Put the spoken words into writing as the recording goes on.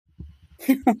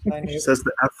She says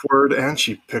the F word and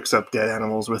she picks up dead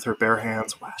animals with her bare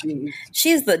hands. Wow. Jeez.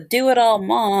 She's the do-it-all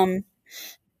mom.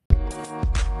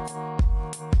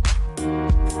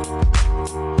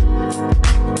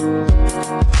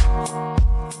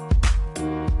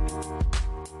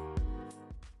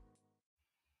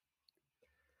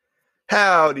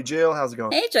 Howdy, Jill. How's it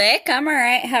going? Hey, Jake. I'm all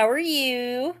right. How are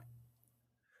you?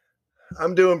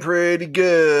 I'm doing pretty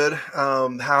good.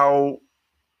 How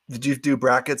did you do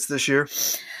brackets this year?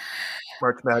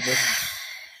 March Madness?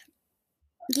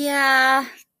 Yeah.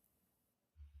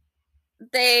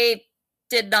 They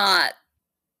did not.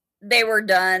 They were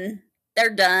done.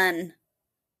 They're done.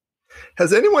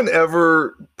 Has anyone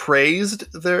ever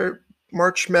praised their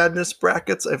March Madness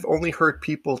brackets? I've only heard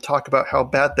people talk about how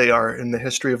bad they are in the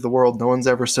history of the world. No one's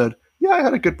ever said, yeah, I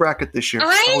had a good bracket this year.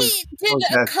 I did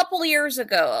a couple years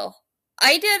ago.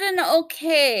 I did an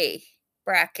okay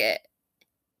bracket.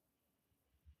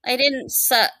 I didn't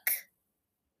suck.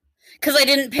 Because I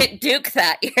didn't pick Duke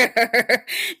that year.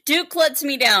 Duke lets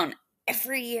me down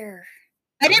every year.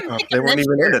 I didn't pick They weren't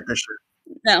even in it this year.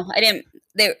 No, I didn't.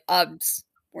 They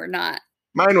were not.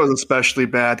 Mine was especially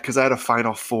bad because I had a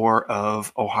Final Four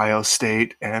of Ohio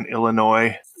State and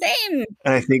Illinois. Same.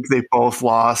 And I think they both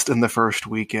lost in the first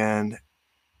weekend.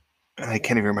 And I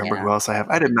can't even remember who else I have.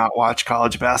 I did not watch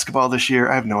college basketball this year.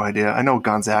 I have no idea. I know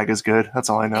Gonzaga's good. That's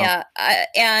all I know. Yeah.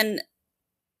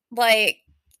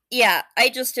 I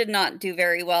just did not do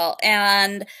very well.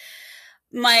 And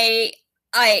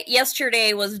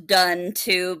yesterday was done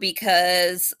too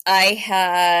because I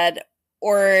had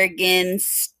Oregon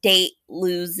State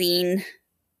losing.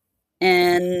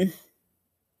 And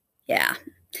yeah.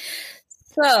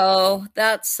 So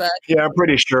that sucks. Yeah, I'm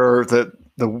pretty sure that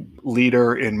the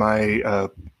leader in my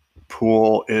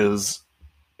pool is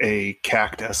a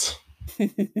cactus.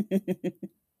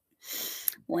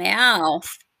 Wow.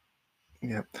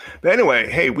 Yeah. But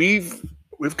anyway, hey, we've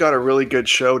got a really good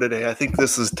show today. I think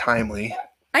this is timely.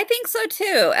 I think so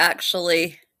too,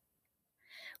 actually.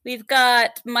 We've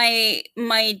got my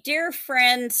dear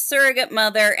friend, surrogate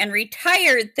mother, and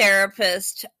retired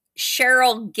therapist,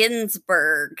 Sheryl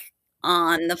Ginsberg,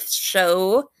 on the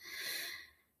show.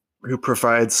 Who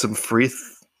provides some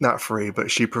not free, but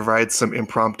she provides some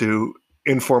impromptu,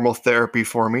 informal therapy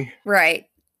for me. Right.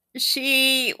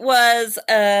 She was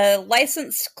a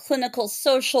licensed clinical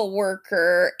social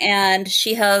worker, and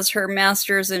she has her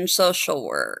master's in social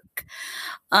work.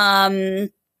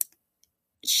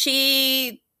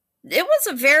 It was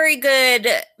a very good,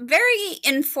 very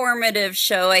informative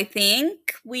show, I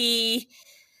think.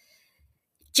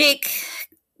 Jake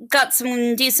got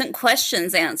some decent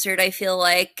questions answered, I feel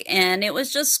like, and it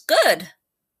was just good.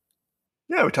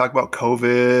 Yeah, we talk about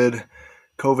COVID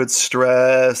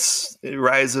stress,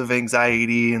 rise of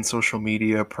anxiety and social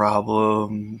media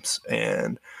problems,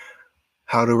 and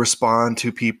how to respond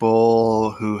to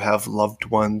people who have loved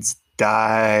ones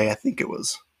die. I think it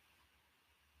was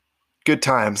good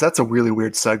times. That's a really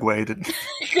weird segue.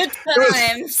 Good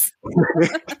times.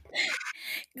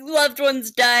 Loved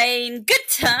ones dying. Good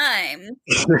time.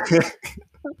 Okay.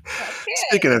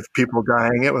 Speaking of people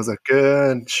dying, it was a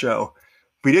good show.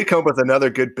 We did come up with another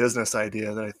good business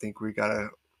idea that I think we got to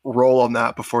roll on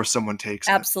that before someone takes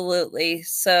it. Absolutely.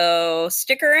 So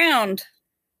stick around.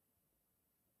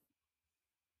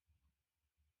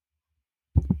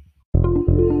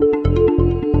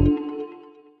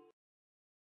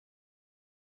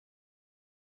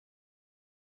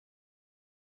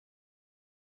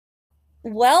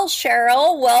 Well,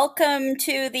 Sheryl, welcome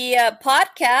to the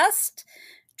podcast.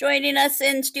 Joining us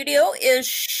in studio is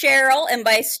Sheryl, and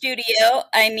by studio,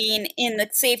 I mean in the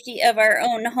safety of our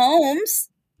own homes.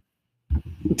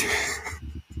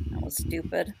 That was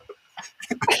stupid.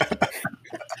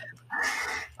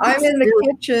 I'm in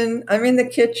the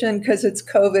kitchen because it's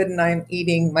COVID and I'm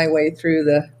eating my way through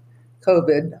the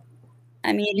COVID.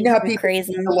 I mean, you know how people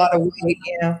crazy. A lot of weight.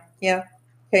 Yeah.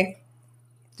 Okay.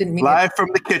 Didn't mean Live from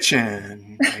the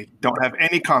kitchen. I don't have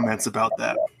any comments about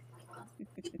that.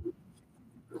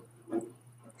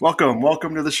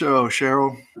 Welcome to the show,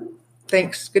 Sheryl.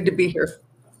 Thanks. Good to be here.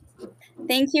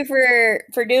 Thank you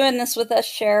for doing this with us,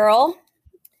 Sheryl.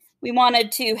 We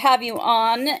wanted to have you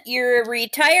on. You're a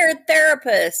retired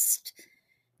therapist.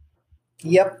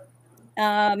 Yep.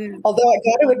 Although I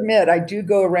got to admit, I do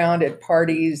go around at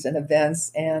parties and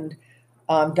events and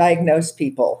diagnose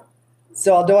people.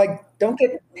 So although I don't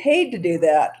get paid to do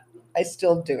that, I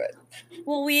still do it.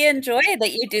 Well, we enjoy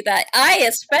that you do that. I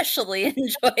especially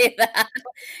enjoy that.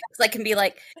 Because I can be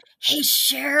like, hey,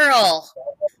 Sheryl.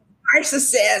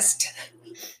 Narcissist.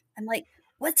 I'm like,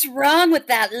 what's wrong with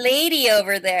that lady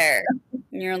over there?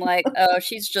 And you're like, oh,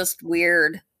 she's just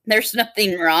weird. There's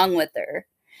nothing wrong with her.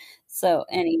 So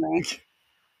anyway.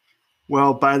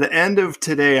 Well, by the end of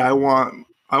today, I want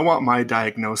my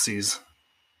diagnoses.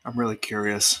 I'm really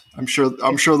curious. I'm sure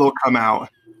they'll come out.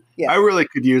 Yeah. I really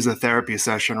could use a therapy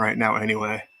session right now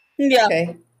anyway. Yeah.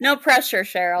 Okay. No pressure,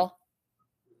 Sheryl.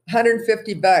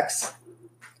 $150.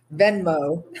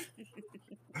 Venmo.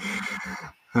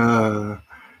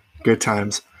 Good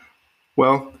times.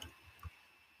 Well,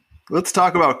 let's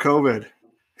talk about COVID.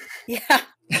 Yeah.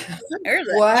 There's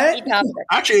what?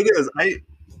 Actually, it is.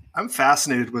 I'm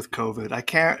fascinated with COVID.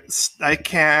 I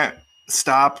can't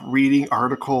stop reading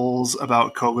articles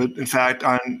about COVID. In fact,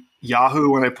 on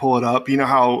Yahoo, when I pull it up, you know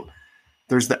how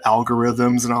there's the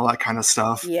algorithms and all that kind of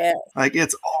stuff? Yeah. Like,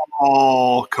 it's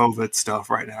all COVID stuff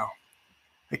right now.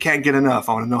 I can't get enough.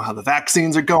 I want to know how the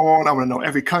vaccines are going. I want to know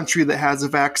every country that has a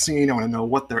vaccine. I want to know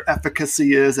what their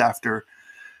efficacy is after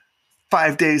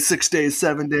 5 days, 6 days,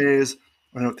 7 days. I want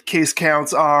to know what the case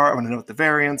counts are. I want to know what the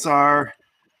variants are.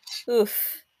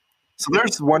 Oof. So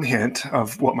there's one hint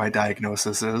of what my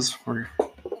diagnosis is.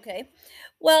 Okay.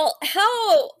 Well,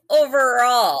 how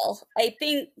overall, I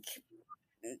think,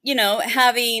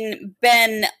 having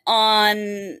been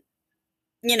on,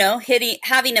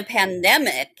 having a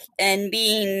pandemic and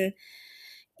being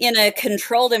in a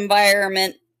controlled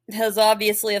environment has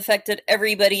obviously affected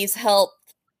everybody's health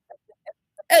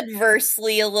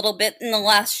adversely a little bit in the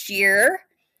last year.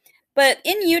 But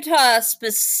in Utah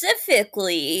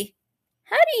specifically,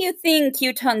 how do you think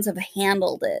Utahns have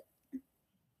handled it?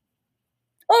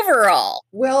 Overall.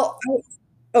 Well,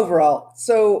 overall.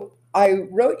 So I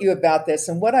wrote you about this,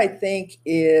 and what I think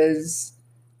is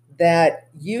that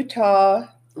Utah,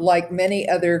 like many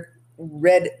other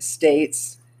red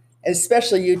states,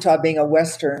 especially Utah being a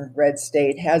Western red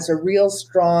state, has a real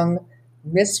strong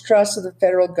mistrust of the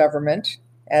federal government,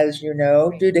 as you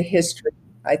know, due to history,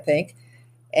 I think.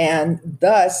 And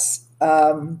thus,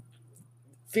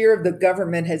 fear of the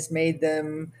government has made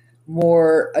them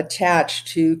more attached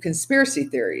to conspiracy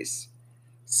theories.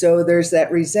 So there's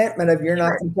that resentment of, you're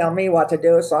not going to tell me what to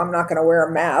do, so I'm not going to wear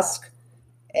a mask.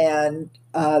 And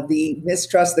the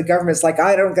mistrust of the government is like,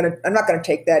 I'm not going to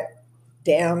take that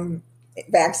damn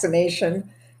vaccination.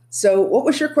 So what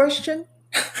was your question?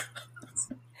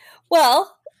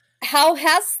 Well, how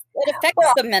has it affected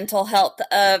the mental health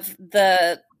of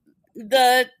the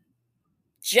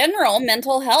general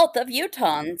mental health of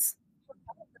Utahns?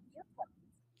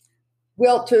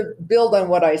 Well, to build on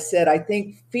what I said, I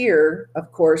think fear,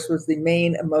 of course, was the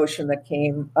main emotion that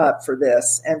came up for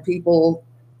this. And people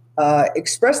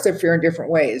express their fear in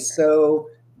different ways. So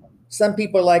some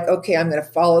people are like, okay, I'm going to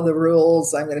follow the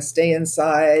rules. I'm going to stay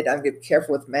inside. I'm going to be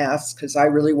careful with masks because I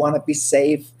really want to be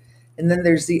safe. And then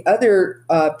there's the other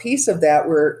piece of that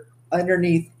where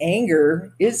underneath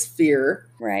anger is fear.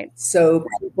 Right. So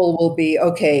people will be,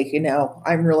 okay,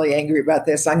 I'm really angry about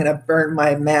this. I'm going to burn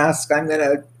my mask. I'm going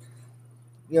to,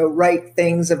 write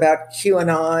things about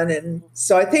QAnon. And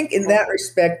so I think in that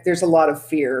respect, there's a lot of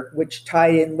fear, which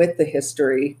tied in with the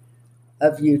history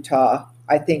of Utah,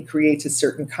 I think creates a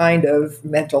certain kind of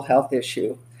mental health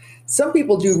issue. Some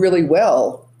people do really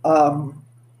well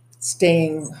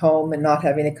staying home and not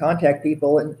having to contact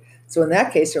people. And so in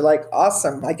that case, they're like,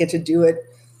 awesome, I get to do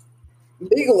it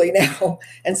legally now.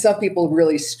 And some people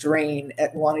really strain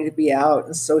at wanting to be out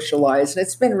and socialize. And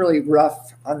it's been really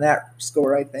rough on that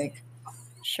score, I think.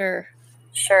 Sure.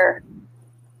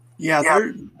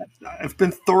 Yeah, I've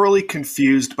been thoroughly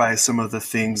confused by some of the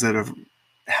things that have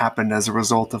happened as a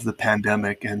result of the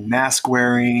pandemic, and mask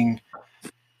wearing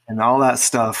and all that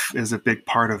stuff is a big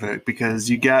part of it, because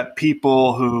you get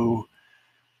people who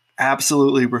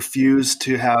absolutely refuse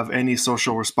to have any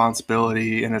social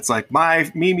responsibility, and it's like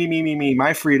me,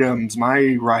 my freedoms,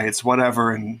 my rights,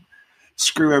 whatever, and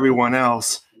screw everyone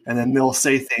else. And then they'll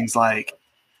say things like,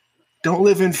 don't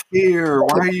live in fear.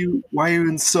 Why are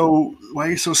you so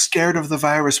scared of the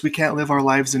virus? We can't live our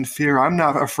lives in fear. I'm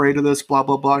not afraid of this, blah,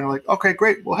 blah, blah. And you're like, okay,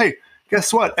 great. Well, hey,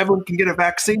 guess what? Everyone can get a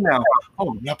vaccine now.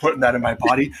 Oh, I'm not putting that in my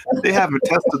body. They haven't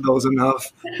tested those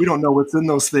enough. We don't know what's in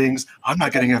those things. I'm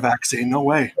not getting a vaccine. No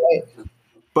way.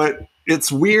 But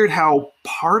it's weird how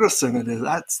partisan it is.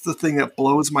 That's the thing that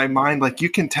blows my mind. Like, you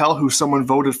can tell who someone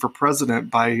voted for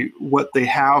president by what they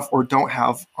have or don't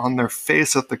have on their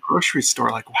face at the grocery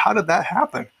store. Like, how did that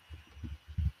happen?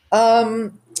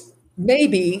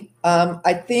 Maybe.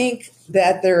 I think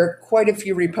that there are quite a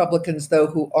few Republicans, though,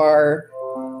 who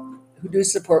do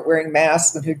support wearing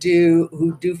masks and who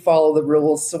do follow the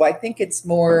rules. So I think it's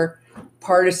more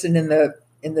partisan in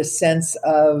the sense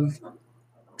of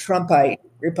Trumpite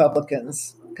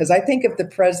Republicans. Because I think if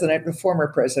the former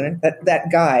president,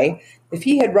 that guy, if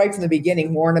he had right from the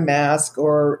beginning worn a mask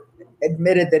or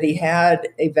admitted that he had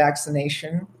a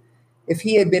vaccination. If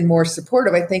he had been more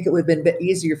supportive, I think it would have been a bit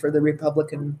easier for the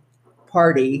Republican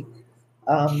Party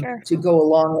to go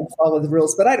along and follow the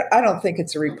rules. But I don't think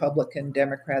it's a Republican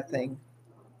Democrat thing.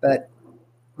 But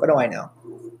what do I know?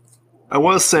 I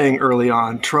was saying early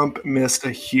on, Trump missed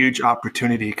a huge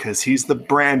opportunity because he's the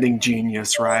branding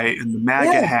genius, right? And the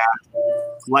MAGA hat,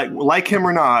 like him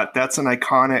or not, that's an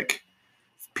iconic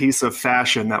piece of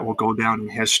fashion that will go down in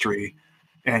history.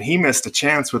 And he missed a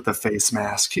chance with the face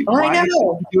mask. Why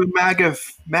do a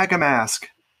MAGA mask?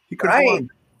 He could have won.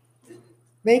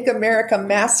 Make America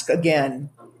mask again.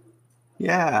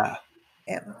 Yeah.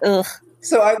 Ugh.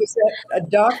 So I was at a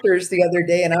doctor's the other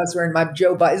day, and I was wearing my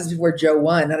Joe Biden. This is before Joe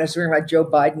won, and I was wearing my Joe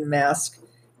Biden mask.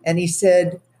 And he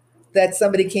said that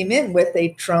somebody came in with a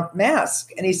Trump mask,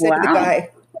 and he said to the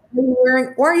guy,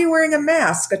 "Why are you wearing a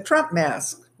mask, a Trump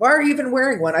mask? Why are you even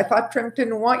wearing one? I thought Trump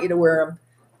didn't want you to wear them."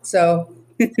 So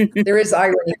there is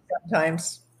irony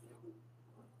sometimes.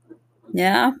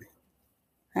 Yeah,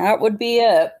 that would be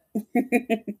it.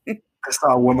 I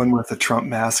saw a woman with a Trump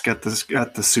mask at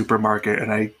the supermarket,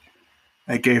 and I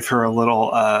gave her a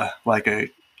little like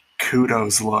a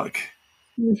kudos look,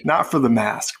 not for the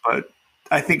mask, but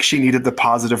I think she needed the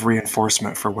positive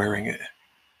reinforcement for wearing it.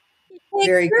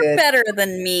 Very You're good. better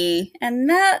than me, and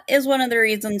that is one of the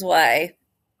reasons why.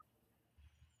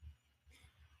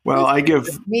 Well, I give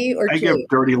Jay?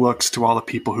 dirty looks to all the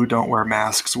people who don't wear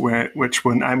masks, which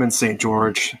when I'm in St.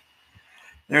 George,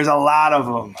 there's a lot of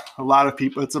them. A lot of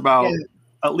people. It's about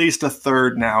at least a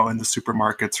third now in the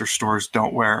supermarkets or stores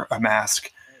don't wear a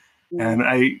mask. And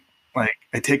I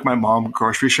take my mom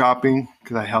grocery shopping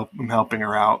because I'm helping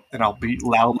her out, and I'll be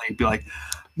like,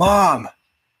 "Mom,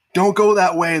 don't go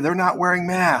that way. They're not wearing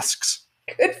masks."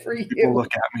 Good for you. People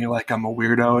look at me like I'm a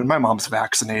weirdo, and my mom's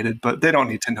vaccinated, but they don't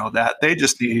need to know that. They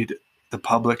just need the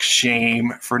public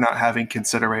shame for not having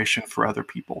consideration for other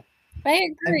people. I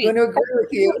agree. I'm going to agree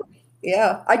with you.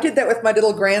 Yeah, I did that with my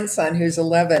little grandson who's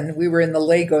 11. We were in the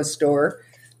Lego store.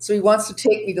 So he wants to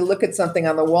take me to look at something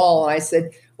on the wall. And I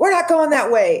said, "We're not going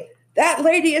that way. That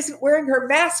lady isn't wearing her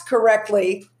mask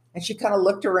correctly." And she kind of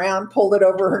looked around, pulled it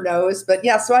over her nose. But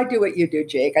yeah, so I do what you do,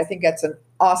 Jake. I think that's an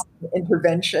awesome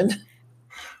intervention.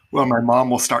 Well, my mom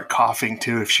will start coughing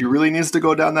too if she really needs to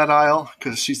go down that aisle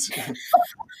because she'll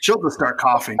just start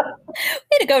coughing.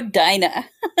 Way to go, Dinah.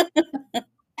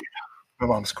 My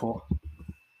mom's cool.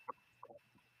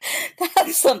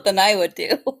 That's something I would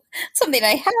do. Something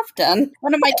I have done.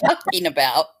 What am I talking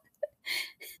about?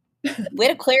 Way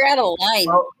to clear out a line.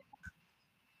 Well,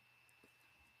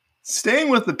 staying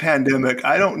with the pandemic,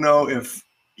 I don't know if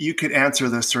you could answer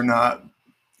this or not,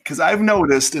 because I've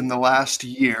noticed in the last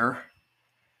year,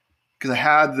 because I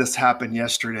had this happen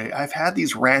yesterday, I've had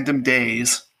these random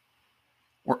days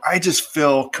where I just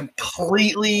feel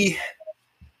completely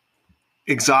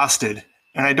exhausted.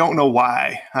 And I don't know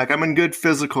why. Like, I'm in good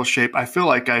physical shape. I feel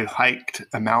like I hiked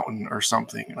a mountain or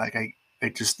something. Like I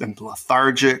just am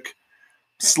lethargic,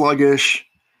 sluggish.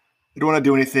 I don't want to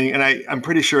do anything. And I'm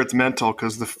pretty sure it's mental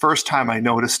because the first time I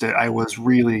noticed it, I was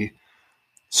really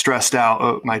stressed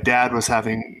out. My dad was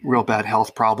having real bad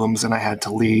health problems, and I had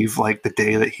to leave like the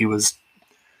day that he was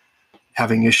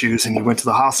having issues. And he went to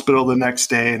the hospital the next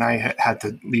day, and I had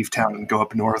to leave town and go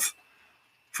up north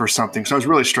for something. So I was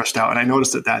really stressed out. And I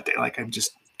noticed it that day, like I'm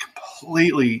just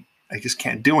completely, I just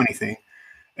can't do anything.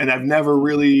 And I've never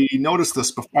really noticed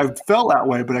this before. I felt that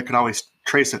way, but I could always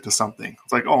trace it to something.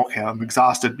 It's like, oh, okay, I'm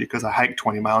exhausted because I hiked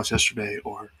 20 miles yesterday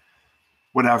or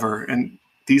whatever. And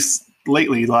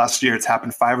lately, last year, it's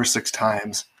happened 5 or 6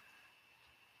 times.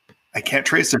 I can't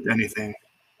trace it to anything.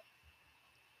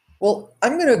 Well,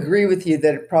 I'm going to agree with you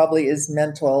that it probably is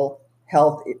mental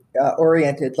health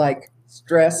oriented, like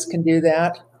stress can do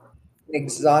that,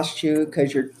 exhaust you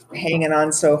because you're hanging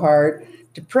on so hard.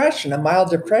 Depression, a mild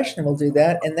depression will do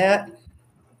that. And that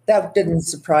didn't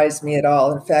surprise me at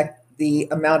all. In fact, the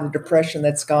amount of depression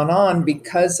that's gone on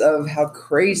because of how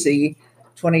crazy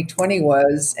 2020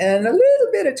 was and a little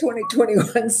bit of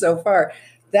 2021 so far,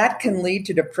 that can lead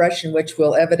to depression, which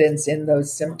will evidence in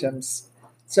those symptoms.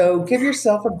 So give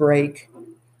yourself a break.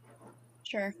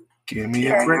 Sure. Give me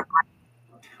a break.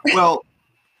 Well,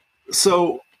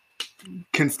 so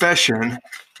confession,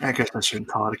 I guess I shouldn't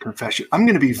call it a confession. I'm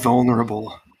going to be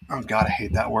vulnerable. Oh God, I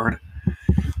hate that word.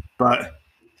 But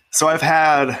so I've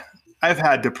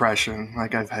had depression,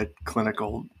 like I've had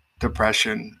clinical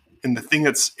depression. And the thing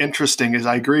that's interesting is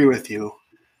I agree with you.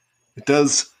 It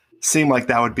does seem like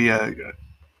that would be a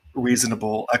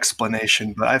reasonable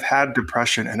explanation, but I've had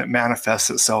depression and it manifests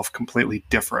itself completely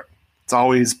different. It's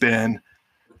always been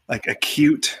like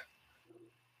acute.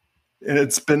 And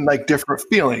it's been like different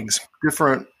feelings,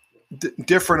 different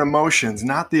different emotions,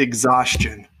 not the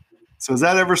exhaustion. So is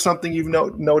that ever something you've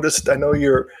noticed? I know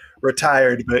you're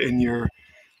retired, but in your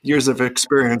years of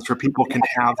experience where people can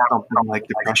have something like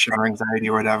depression or anxiety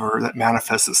or whatever that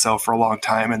manifests itself for a long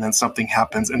time, and then something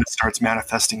happens and it starts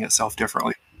manifesting itself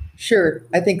differently. Sure.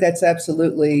 I think that's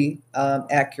absolutely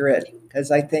accurate,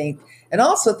 because I think, and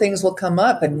also things will come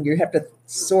up and you have to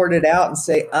sort it out and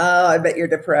say, oh, I bet you're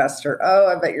depressed, or,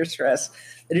 oh, I bet you're stressed.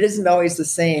 But it isn't always the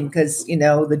same, because, the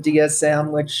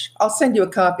DSM, which I'll send you a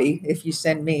copy if you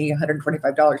send me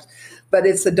 $125, but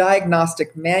it's a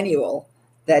diagnostic manual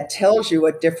that tells you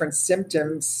what different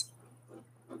symptoms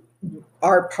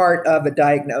are part of a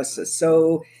diagnosis.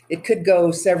 So it could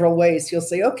go several ways. You'll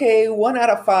say, okay, 1 out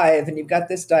of 5, and you've got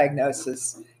this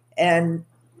diagnosis. And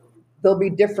there'll be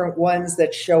different ones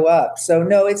that show up. So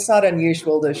no, it's not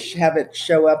unusual to have it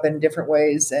show up in different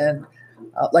ways. And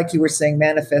like you were saying,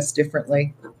 manifest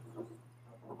differently.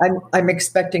 I'm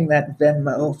expecting that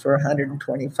Venmo for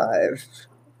 125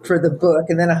 for the book,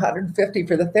 and then 150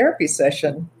 for the therapy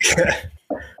session.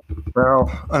 Well,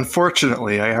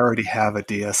 unfortunately, I already have a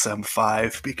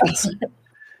DSM-5 because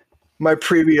my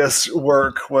previous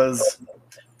work was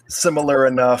similar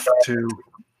enough to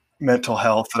mental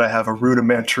health that I have a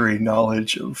rudimentary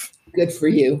knowledge of. Good for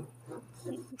you.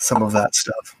 Some of that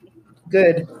stuff.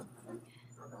 Good.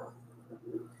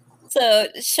 So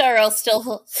Sheryl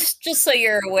still, just so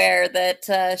you're aware that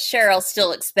Sheryl's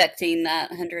still expecting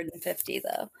that 150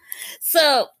 though.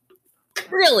 So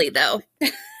really though.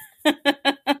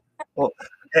 Well,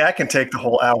 hey, I can take the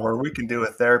whole hour. We can do a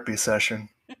therapy session.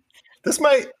 This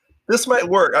might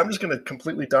work. I'm just going to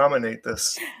completely dominate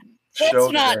this show.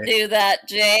 Let's not do that,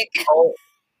 Jake.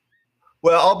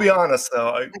 Well, I'll be honest though.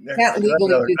 I have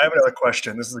another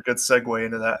question. This is a good segue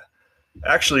into that.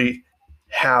 I actually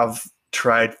have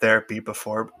tried therapy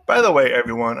before. By the way,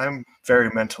 everyone, I'm very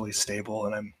mentally stable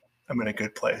and I'm in a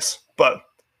good place. But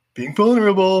being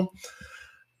vulnerable,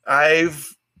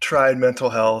 I've tried mental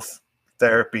health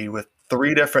therapy with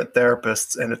 3 different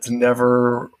therapists and it's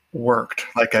never worked.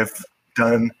 Like I've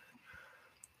done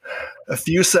a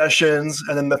few sessions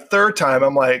and then the 3rd time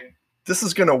I'm like, this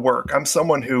is going to work. I'm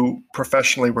someone who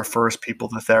professionally refers people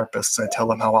to therapists and I tell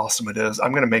them how awesome it is.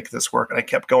 I'm going to make this work. And I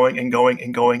kept going and going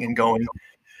and going and going.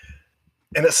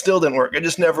 And it still didn't work. It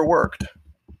just never worked.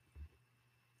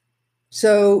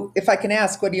 So if I can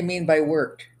ask, what do you mean by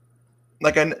worked?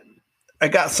 Like I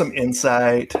got some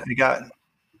insight.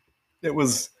 It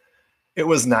was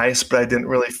nice, but I didn't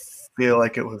really feel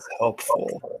like it was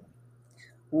helpful.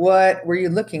 What were you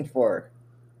looking for?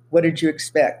 What did you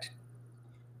expect?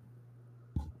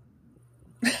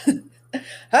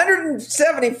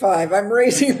 175. I'm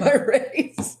raising my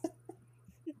raise.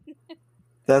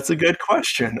 That's a good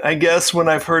question. I guess when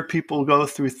I've heard people go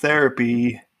through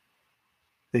therapy,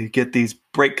 they get these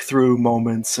breakthrough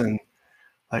moments and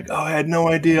like, oh, I had no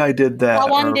idea I did that. How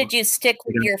long did you stick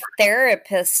with your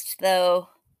therapist, though?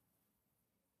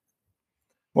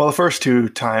 Well, the first 2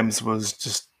 times was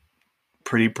just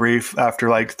pretty brief. After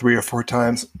like 3 or 4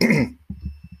 times, I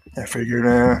figured,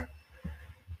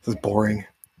 this is boring.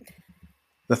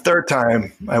 The 3rd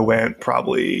time I went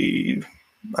probably,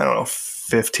 I don't know,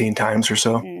 15 times or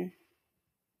so. Mm.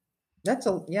 That's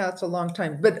a long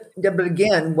time. But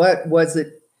again, what was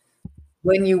it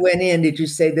when you went in? Did you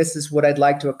say, this is what I'd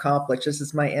like to accomplish? This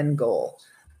is my end goal,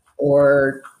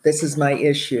 or this is my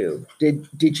issue?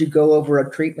 Did you go over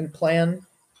a treatment plan?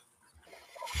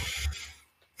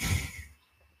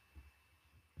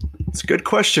 It's a good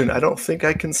question. I don't think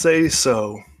I can say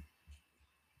so.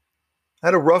 I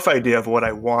had a rough idea of what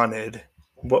I wanted,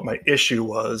 what my issue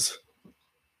was.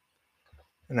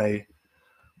 And I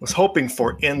was hoping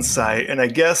for insight. And I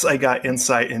guess I got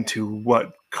insight into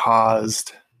what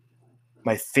caused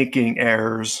my thinking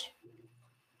errors,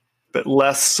 but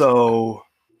less so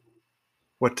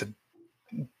what to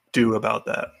do about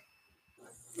that.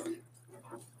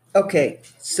 Okay.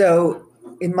 So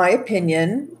in my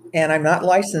opinion, and I'm not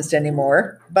licensed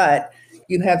anymore, but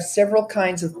you have several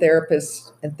kinds of therapists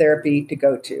and therapy to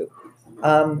go to.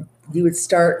 You would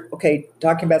start,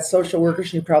 talking about social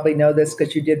workers, you probably know this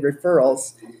because you did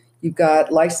referrals. You've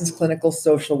got licensed clinical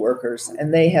social workers,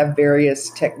 and they have various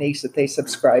techniques that they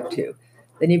subscribe to.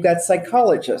 Then you've got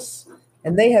psychologists,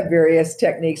 and they have various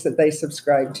techniques that they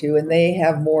subscribe to, and they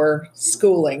have more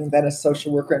schooling than a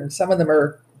social worker, and some of them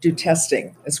do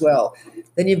testing as well.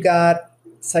 Then you've got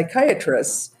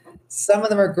psychiatrists. Some of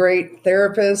them are great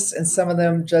therapists, and some of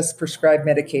them just prescribe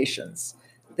medications.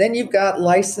 Then you've got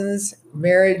licensed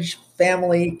marriage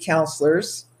family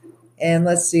counselors. And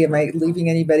let's see, am I leaving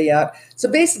anybody out? So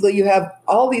basically you have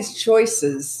all these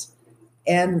choices,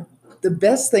 and the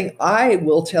best thing I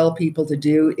will tell people to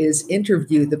do is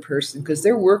interview the person because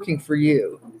they're working for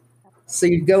you. So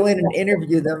you go in and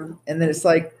interview them, and then it's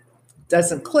like,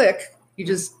 doesn't click, you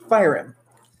just fire him.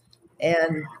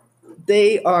 And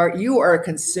you are a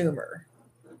consumer.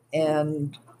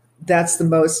 And that's the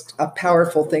most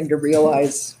powerful thing to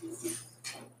realize.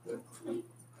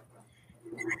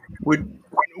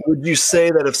 Would you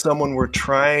say that if someone were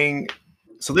trying,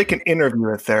 so they can interview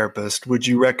a therapist, would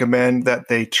you recommend that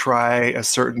they try a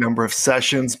certain number of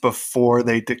sessions before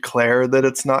they declare that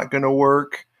it's not going to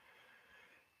work?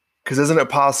 Because isn't it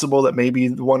possible that maybe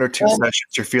 1 or 2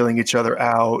 sessions you're feeling each other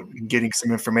out and getting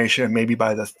some information, and maybe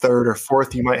by the 3rd or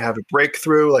 4th you might have a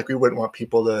breakthrough? Like, we wouldn't want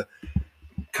people to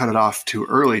cut it off too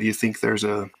early. Do you think there's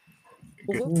a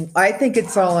I think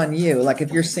it's all on you. Like,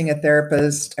 if you're seeing a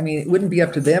therapist, I mean, it wouldn't be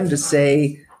up to them to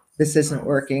say this isn't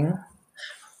working.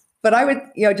 But I would,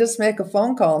 just make a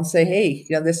phone call and say, hey,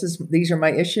 these are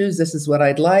my issues. This is what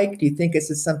I'd like. Do you think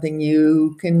this is something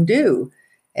you can do?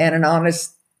 And an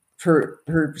honest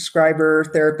prescriber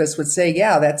therapist would say,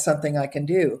 yeah, that's something I can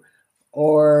do.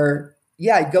 Or,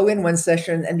 yeah, I'd go in one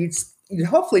session and you'd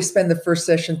hopefully spend the first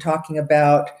session talking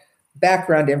about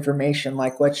background information,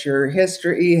 like what's your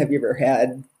history? Have you ever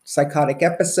had psychotic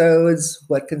episodes?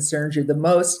 What concerns you the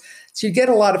most? So you get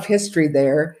a lot of history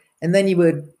there. And then you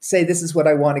would say, this is what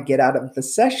I want to get out of the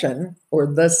session or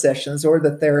the sessions or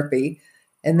the therapy.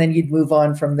 And then you'd move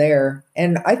on from there.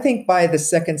 And I think by the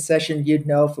second session, you'd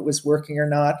know if it was working or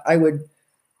not. I would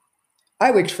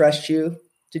trust you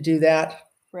to do that.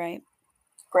 Right.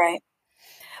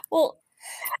 Well,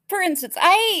 for instance,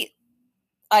 I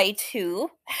too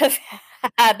have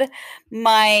had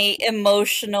my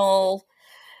emotional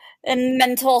and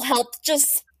mental health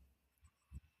just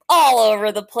all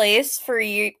over the place for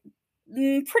pretty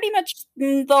much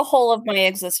the whole of my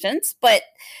existence, but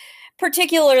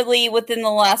particularly within the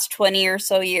last 20 or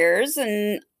so years.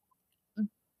 And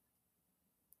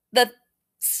the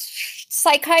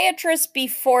psychiatrist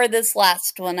before this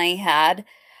last one I had,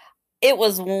 it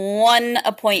was one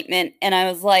appointment, and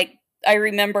I was like, I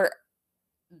remember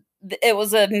it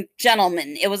was a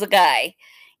gentleman, it was a guy,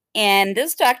 and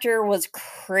this doctor was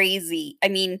crazy. I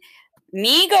mean,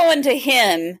 me going to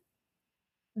him,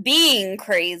 being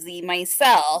crazy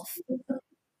myself,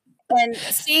 and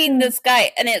seeing this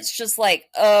guy, and it's just like,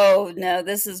 oh no,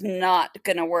 this is not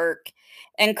gonna work.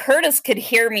 And Curtis could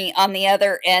hear me on the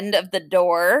other end of the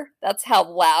door. That's how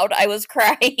loud I was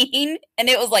crying. And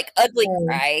it was like ugly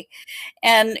cry.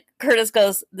 And Curtis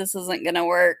goes, this isn't gonna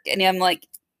work. And I'm like,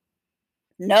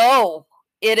 no,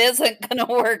 it isn't gonna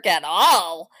work at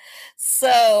all.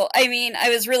 So, I mean, I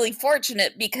was really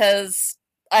fortunate because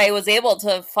I was able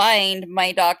to find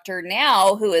my doctor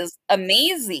now, who is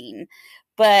amazing.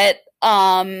 But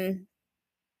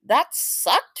that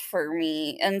sucked for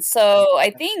me. And so I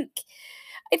think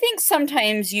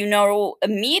sometimes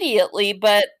immediately,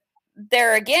 but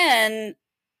there again,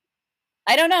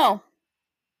 I don't know.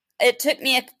 It took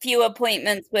me a few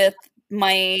appointments with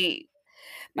my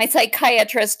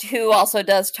psychiatrist, who also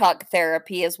does talk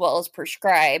therapy as well as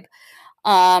prescribe.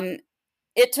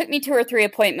 It took me 2 or 3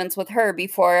 appointments with her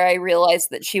before I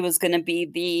realized that she was going to be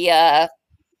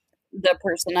the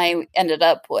person I ended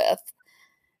up with.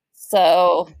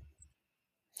 So,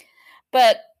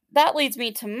 but that leads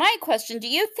me to my question. Do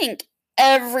you think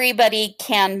everybody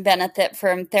can benefit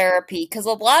from therapy? Because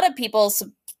a lot of people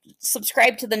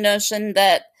subscribe to the notion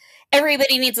that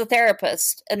everybody needs a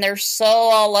therapist, and they're so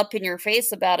all up in your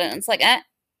face about it. And it's like,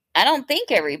 I don't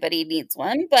think everybody needs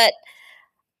one, but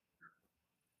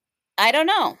I don't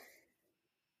know.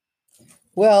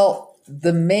 Well,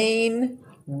 the main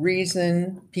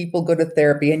reason people go to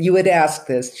therapy, and you would ask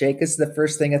this, Jake, is the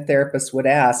first thing a therapist would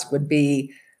ask, would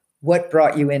be, what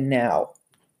brought you in now?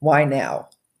 Why now?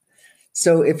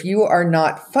 So if you are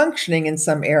not functioning in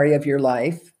some area of your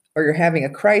life, or you're having a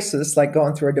crisis, like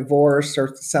going through a divorce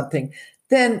or something,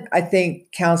 then I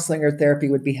think counseling or therapy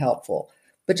would be helpful.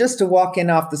 But just to walk in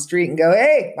off the street and go,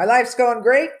 hey, my life's going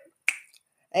great,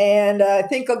 and I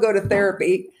think I'll go to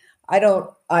therapy, I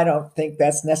don't think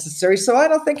that's necessary. So I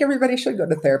don't think everybody should go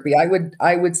to therapy.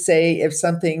 I would say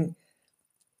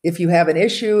if you have an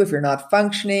issue, if you're not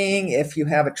functioning, if you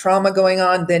have a trauma going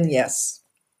on, then yes.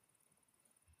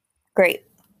 Great.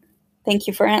 Thank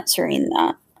you for answering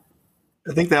that.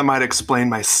 I think that might explain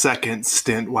my second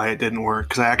stint why it didn't work,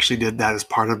 because I actually did that as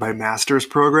part of my master's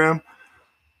program.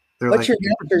 What's your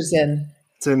master's in?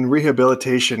 It's in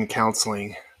rehabilitation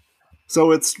counseling.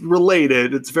 So it's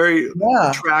related. It's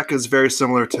the track is very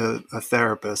similar to a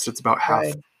therapist. It's about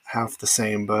half the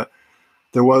same, but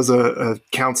there was a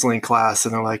counseling class,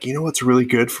 and they're like, you know what's really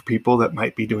good for people that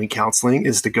might be doing counseling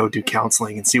is to go do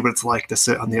counseling and see what it's like to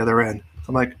sit on the other end.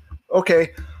 I'm like,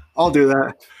 okay, I'll do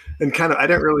that. And kind of,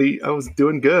 I was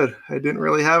doing good. I didn't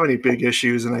really have any big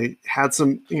issues. And I had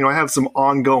some, I have some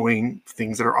ongoing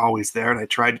things that are always there. And I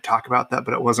tried to talk about that,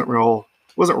 but it wasn't real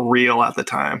at the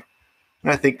time.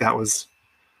 And I think that was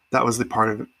the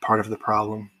part of the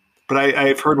problem. But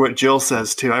I've heard what Jill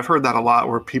says too. I've heard that a lot,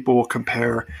 where people will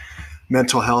compare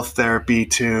mental health therapy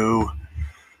to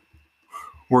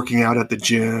working out at the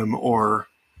gym or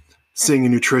seeing a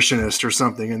nutritionist or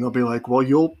something, and they'll be like, well,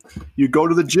 you go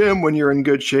to the gym when you're in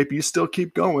good shape, you still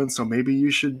keep going, so maybe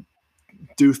you should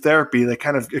do therapy. They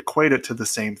kind of equate it to the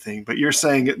same thing, but you're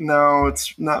saying no,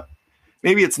 it's not.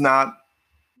 Maybe it's not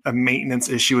a maintenance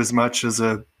issue as much as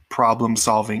a problem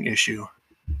solving issue.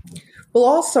 Well,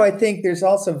 also, I think there's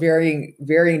also varying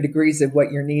degrees of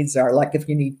what your needs are. Like if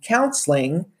you need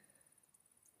counseling,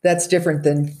 that's different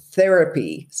than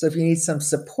therapy. So if you need some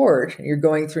support, you're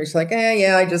going through, it's like,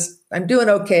 I'm doing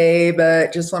okay,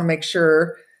 but just want to make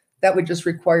sure, that would just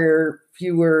require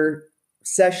fewer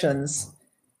sessions,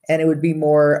 and it would be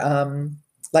more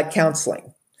like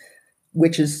counseling,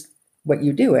 which is what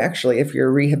you do actually if you're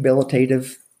a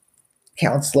rehabilitative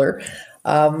counselor.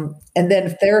 And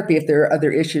then therapy, if there are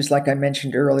other issues, like I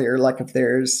mentioned earlier, like if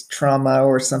there's trauma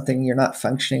or something, you're not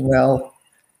functioning well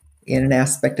in an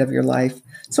aspect of your life.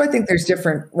 So I think there's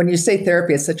different, when you say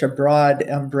therapy, it's such a broad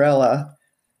umbrella.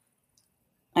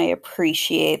 I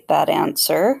appreciate that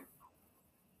answer.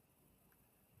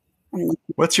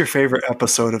 What's your favorite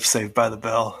episode of Saved by the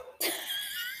Bell?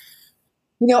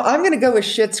 I'm going to go with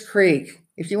Schitt's Creek.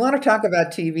 If you want to talk about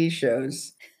TV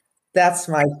shows, that's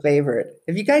my favorite.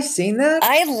 Have you guys seen that?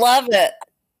 I love it.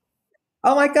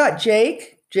 Oh my God,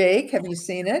 Jake, have you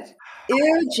seen it?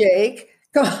 Ew, Jake.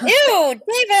 Come on. Ew,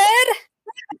 David.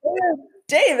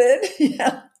 David.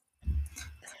 Yeah.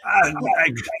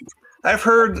 I've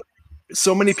heard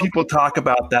so many people talk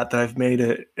about that I've made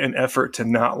an effort to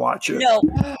not watch it. No,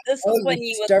 this is when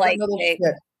you would like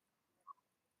it.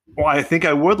 Well, I think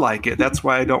I would like it. That's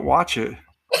why I don't watch it.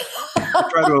 I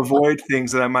try to avoid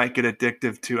things that I might get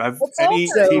addictive to. Any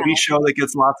TV show that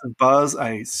gets lots of buzz,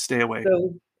 I stay away.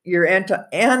 So you're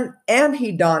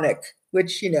anhedonic,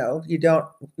 which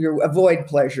you avoid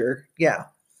pleasure. Yeah.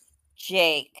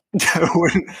 Jake. I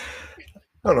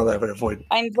don't know that I would avoid.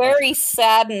 I'm very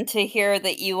saddened to hear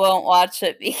that you won't watch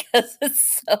it because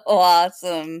it's so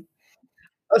awesome.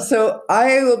 So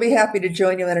I will be happy to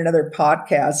join you in another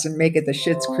podcast and make it the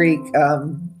Schitt's Creek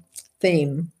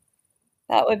theme.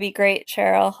 That would be great,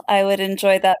 Sheryl. I would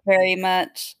enjoy that very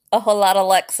much. A whole lot of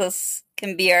Alexis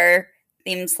can be our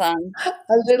theme song.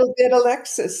 A little bit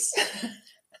Alexis.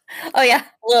 Oh yeah,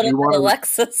 a little bit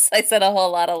Alexis. I said a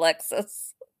whole lot of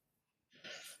Alexis.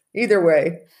 Either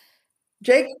way,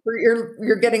 Jake,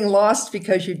 you're getting lost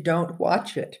because you don't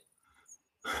watch it.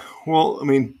 Well, I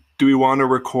mean, do we want to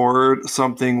record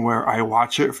something where I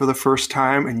watch it for the first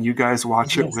time and you guys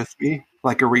watch it with me,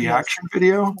 like a reaction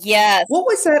video? Yes. What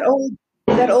was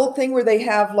that old thing where they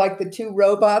have like the two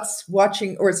robots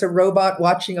watching, or it's a robot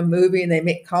watching a movie and they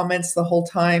make comments the whole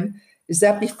time? Is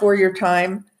that before your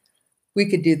time? We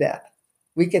could do that.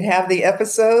 We could have the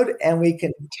episode and we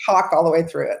can talk all the way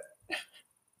through it.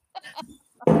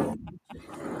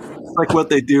 It's like what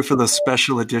they do for the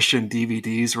special edition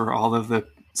DVDs where all of the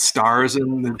stars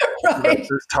and the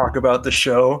directors talk about the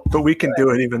show, but we can do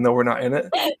it even though we're not in it.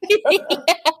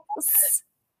 Yes.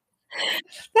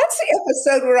 That's the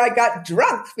episode where I got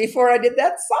drunk before I did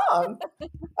that song.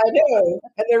 I know.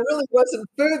 And there really wasn't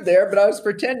food there, but I was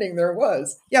pretending there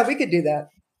was. Yeah, we could do that.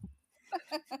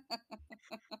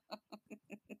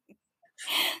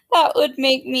 That would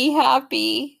make me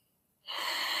happy.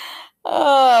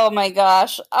 Oh my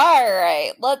gosh. All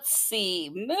right. Let's see.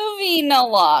 Moving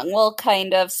along. We'll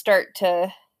kind of start to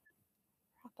wrap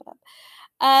it up.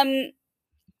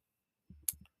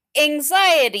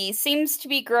 Anxiety seems to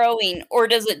be growing, or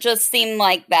does it just seem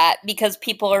like that because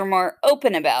people are more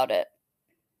open about it?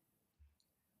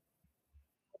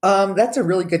 That's a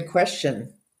really good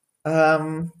question.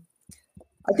 I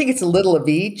think it's a little of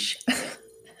each.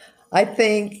 I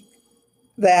think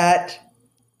that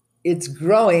it's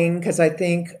growing because I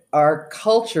think our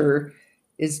culture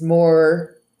is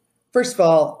more, first of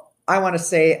all, I want to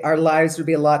say our lives would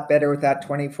be a lot better without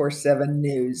 24/7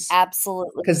 news.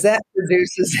 Absolutely. Because that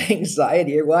produces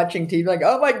anxiety. You're watching TV like,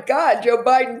 oh my God, Joe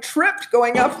Biden tripped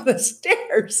going up the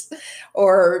stairs.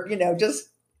 Or,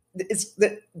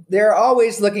 they're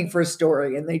always looking for a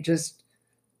story and they just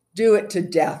do it to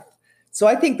death. So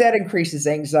I think that increases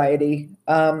anxiety.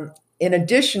 In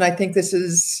addition, I think this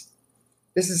is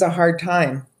a hard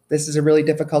time this is a really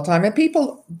difficult time. And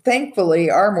people, thankfully,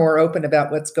 are more open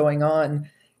about what's going on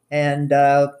and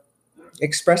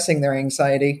expressing their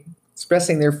anxiety,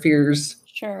 expressing their fears.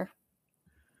 Sure.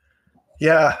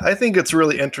 Yeah, I think it's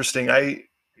really interesting. I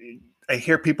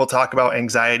hear people talk about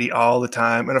anxiety all the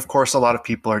time. And of course, a lot of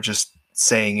people are just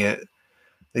saying it.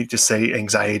 They just say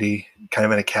anxiety kind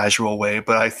of in a casual way.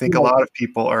 But I think a lot of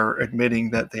people are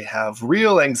admitting that they have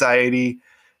real anxiety.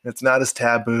 It's not as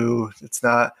taboo. It's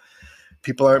not,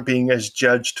 people aren't being as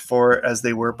judged for it as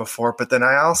they were before. But then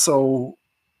I also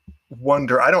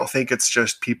wonder, I don't think it's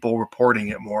just people reporting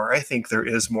it more. I think there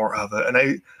is more of it. And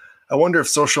I wonder if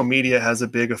social media has a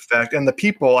big effect. And the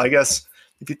people, I guess,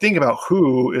 if you think about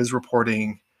who is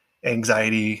reporting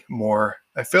anxiety more,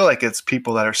 I feel like it's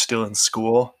people that are still in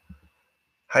school,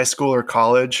 high school or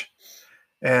college.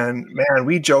 And man,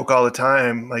 we joke all the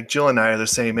time. Like Jill and I are the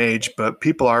same age, but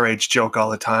people our age joke all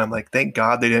the time. Like, thank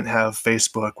God they didn't have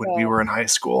Facebook when we were in high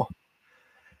school.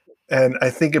 And I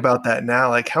think about that now,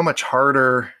 like how much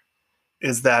harder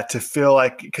is that to feel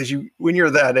like, because when you're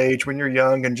that age, when you're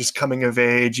young and just coming of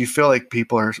age, you feel like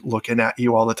people are looking at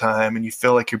you all the time and you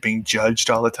feel like you're being judged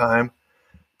all the time.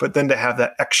 But then to have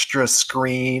that extra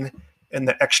screen and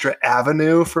the extra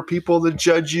avenue for people to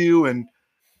judge you and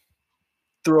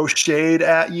throw shade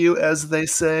at you, as they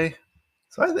say.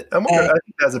 So I think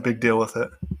that's a big deal with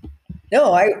it.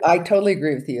 No, I totally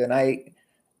agree with you. And I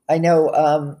know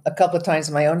a couple of times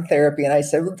in my own therapy, and I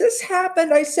said, well, this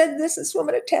happened. I said this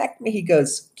woman attacked me. He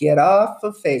goes, get off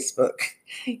of Facebook.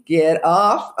 Get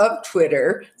off of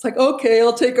Twitter. It's like, okay,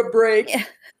 I'll take a break. Yeah.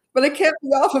 But I can't be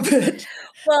off of it.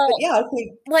 Well, but yeah, I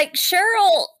think. Like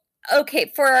Sheryl,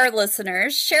 okay, for our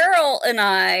listeners, Sheryl and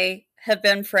I have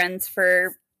been friends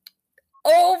for,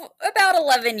 about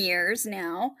 11 years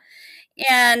now.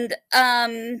 And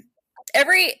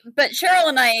but Sheryl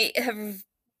and I have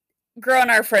grown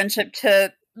our friendship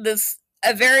to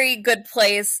a very good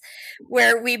place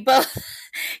where we both,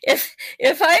 if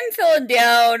I'm feeling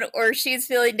down or she's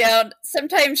feeling down,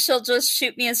 sometimes she'll just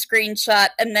shoot me a screenshot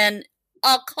and then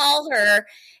I'll call her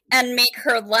and make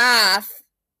her laugh,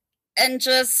 and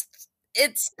just,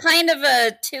 it's kind of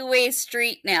a two-way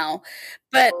street now,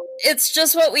 but it's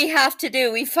just what we have to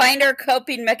do. We find our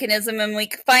coping mechanism and we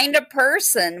find a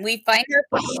person, we find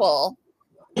our people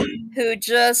who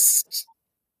just,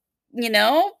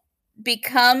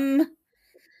 become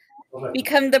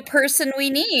the person we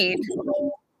need.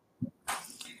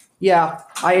 Yeah,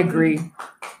 I agree.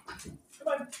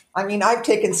 I mean, I've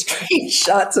taken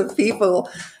screenshots of people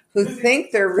who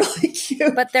think they're really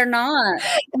cute, but they're not,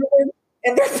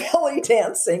 and they're belly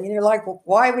dancing, and you're like, well,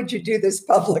 why would you do this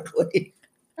publicly?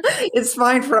 It's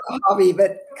fine for a hobby,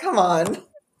 but come on.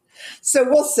 So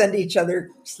we'll send each other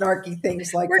snarky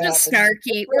things like that. We're just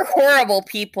snarky. We're horrible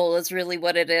people is really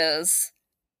what it is.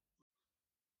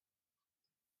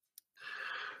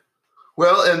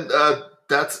 Well, and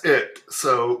that's it.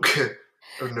 So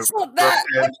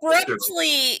that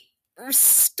abruptly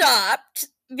stopped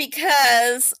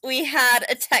because we had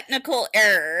a technical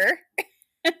error.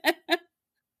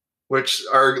 Which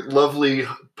our lovely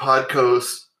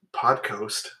podcast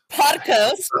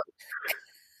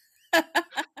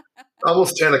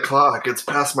almost 10 o'clock. It's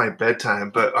past my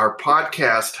bedtime, but our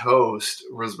podcast host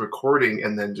was recording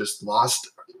and then just lost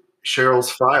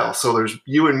Cheryl's file. So there's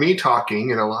you and me talking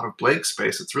in a lot of blank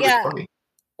space. It's really funny.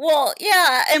 Well,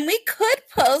 yeah, and we could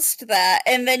post that,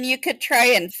 and then you could try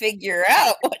and figure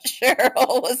out what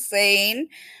Sheryl was saying.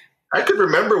 I could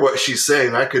remember what she's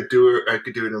saying. I could do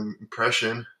an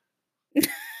impression.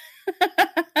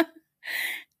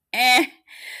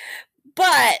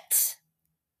 But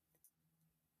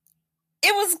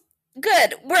it was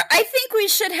good. I think we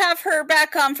should have her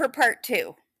back on for part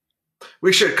 2.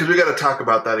 We should, because we got to talk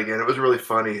about that again. It was really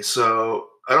funny. So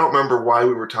I don't remember why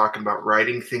we were talking about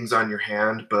writing things on your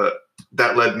hand, but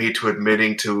that led me to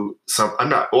admitting to some.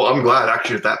 I'm glad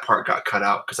actually that part got cut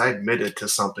out, because I admitted to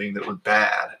something that was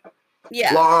bad.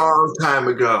 Yeah. Long time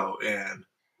ago, and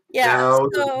now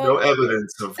there's no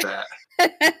evidence of that.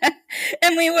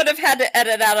 And we would have had to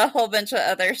edit out a whole bunch of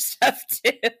other stuff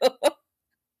too.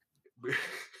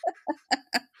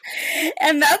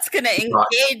 And that's going to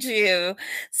engage you.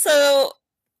 So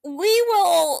we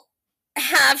will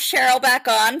have Sheryl back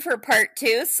on for part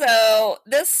 2. So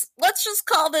let's just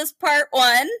call this part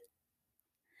 1.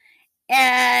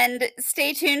 And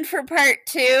stay tuned for part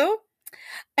 2.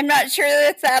 I'm not sure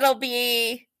if that'll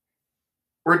be...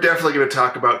 We're definitely going to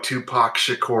talk about Tupac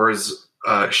Shakur's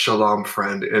Shalom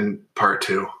friend in part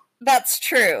 2. That's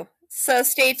true. So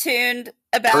stay tuned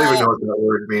about... I don't even know what that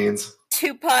word means.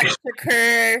 Tupac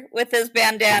Shakur with his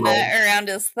bandana around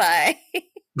his thigh.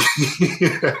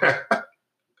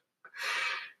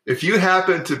 Yeah, If you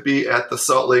happen to be at the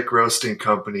Salt Lake Roasting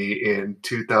Company in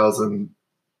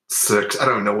 2006, I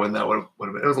don't know when that would have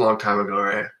been. It was a long time ago,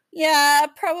 right? Yeah,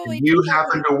 probably. And you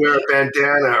happen to wear a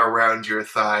bandana around your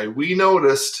thigh. We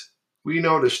noticed. We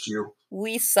noticed you.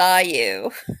 We saw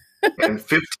you. And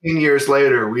 15 years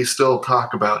later, we still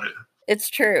talk about it. It's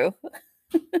true.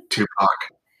 Tupac.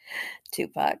 We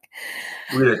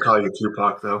didn't call you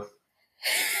Tupac, though.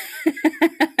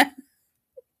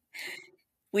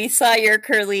 We saw your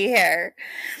curly hair.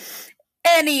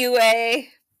 Anyway.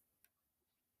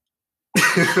 We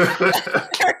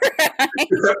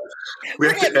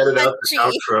have to edit out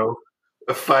the outro.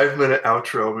 A 5-minute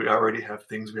outro. We already have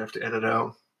things we have to edit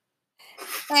out.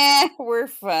 We're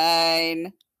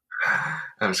fine.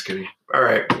 I'm just kidding. All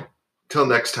right. Till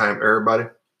next time, everybody.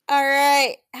 All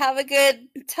right. Have a good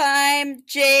time,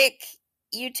 Jake.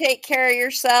 You take care of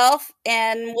yourself,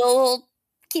 and we'll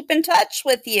keep in touch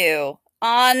with you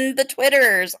on the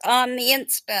Twitters, on the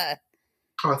Insta.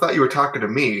 Oh, I thought you were talking to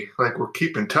me. Like, we'll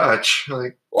keep in touch.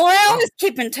 Like, well, I always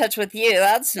keep in touch with you.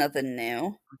 That's nothing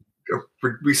new.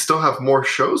 We still have more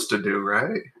shows to do,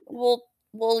 right? Well,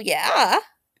 yeah.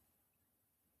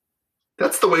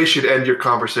 That's the way you should end your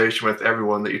conversation with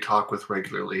everyone that you talk with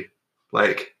regularly.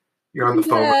 Like, you're on the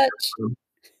phone with them.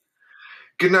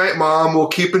 Good night, Mom. We'll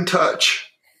keep in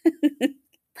touch.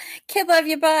 Kid, love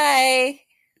you. Bye.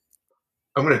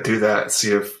 I'm going to do that,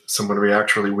 see if someone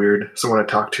reacts really weird. Someone I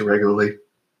talk to regularly.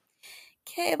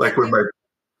 Okay. Like when I'm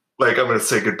going to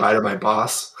say goodbye to my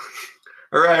boss.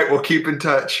 All right, we'll keep in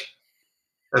touch.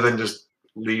 And then just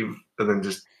leave. And then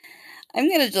just. I'm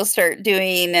going to just start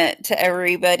doing it to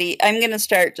everybody. I'm going to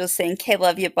start just saying, okay,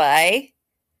 love you, bye.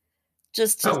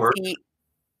 Just to see,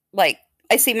 like,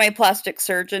 I see my plastic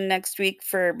surgeon next week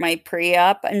for my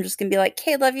pre-op. I'm just going to be like,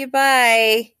 okay, love you,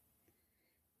 bye.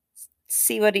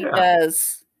 See what he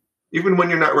does. Even when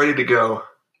you're not ready to go.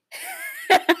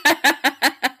 I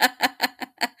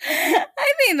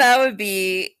think that would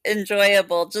be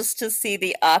enjoyable just to see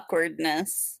the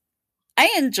awkwardness. I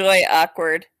enjoy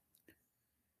awkward.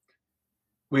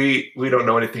 We don't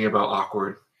know anything about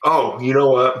awkward. Oh, you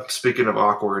know what? Speaking of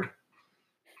awkward,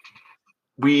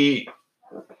 we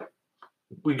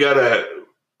gotta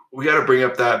bring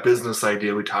up that business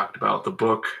idea we talked about, the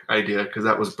book idea, because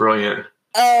that was brilliant.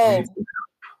 Oh,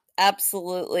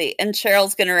 absolutely. And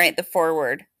Cheryl's gonna write the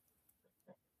foreword.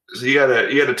 So you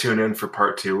gotta tune in for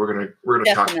part 2. We're gonna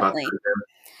talk about that again.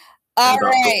 All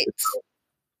right.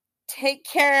 Take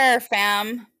care,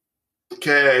 fam.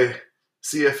 Okay.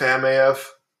 See ya, fam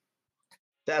AF.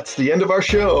 That's the end of our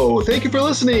show. Thank you for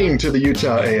listening to the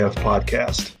Utah AF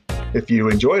podcast. If you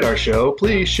enjoyed our show,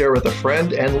 please share with a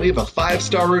friend and leave a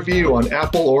 5-star review on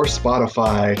Apple or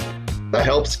Spotify. That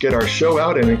helps get our show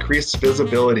out and increase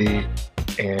visibility.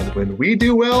 And when we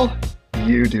do well,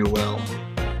 you do well.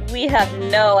 We have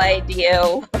no idea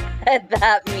what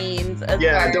that means.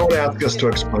 Yeah, don't ask us to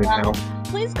explain now.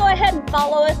 Please go ahead and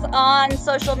follow us on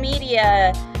social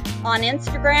media. On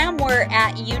Instagram, we're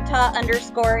at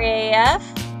Utah_AF.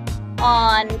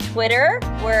 On Twitter,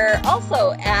 we're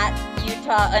also at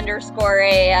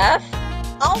Utah_AF.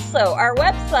 Also, our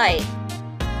website,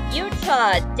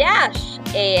 Utah-AF.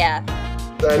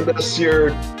 Send us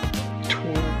your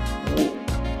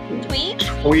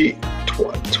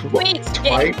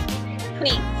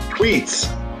tweets.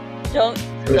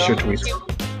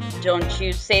 Don't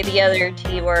you say the other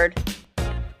T word.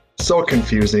 So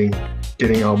confusing.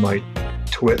 Getting all my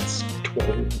twits.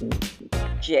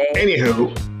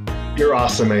 Anywho, you're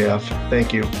awesome, AF.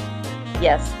 Thank you.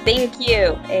 Yes, thank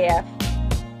you, AF.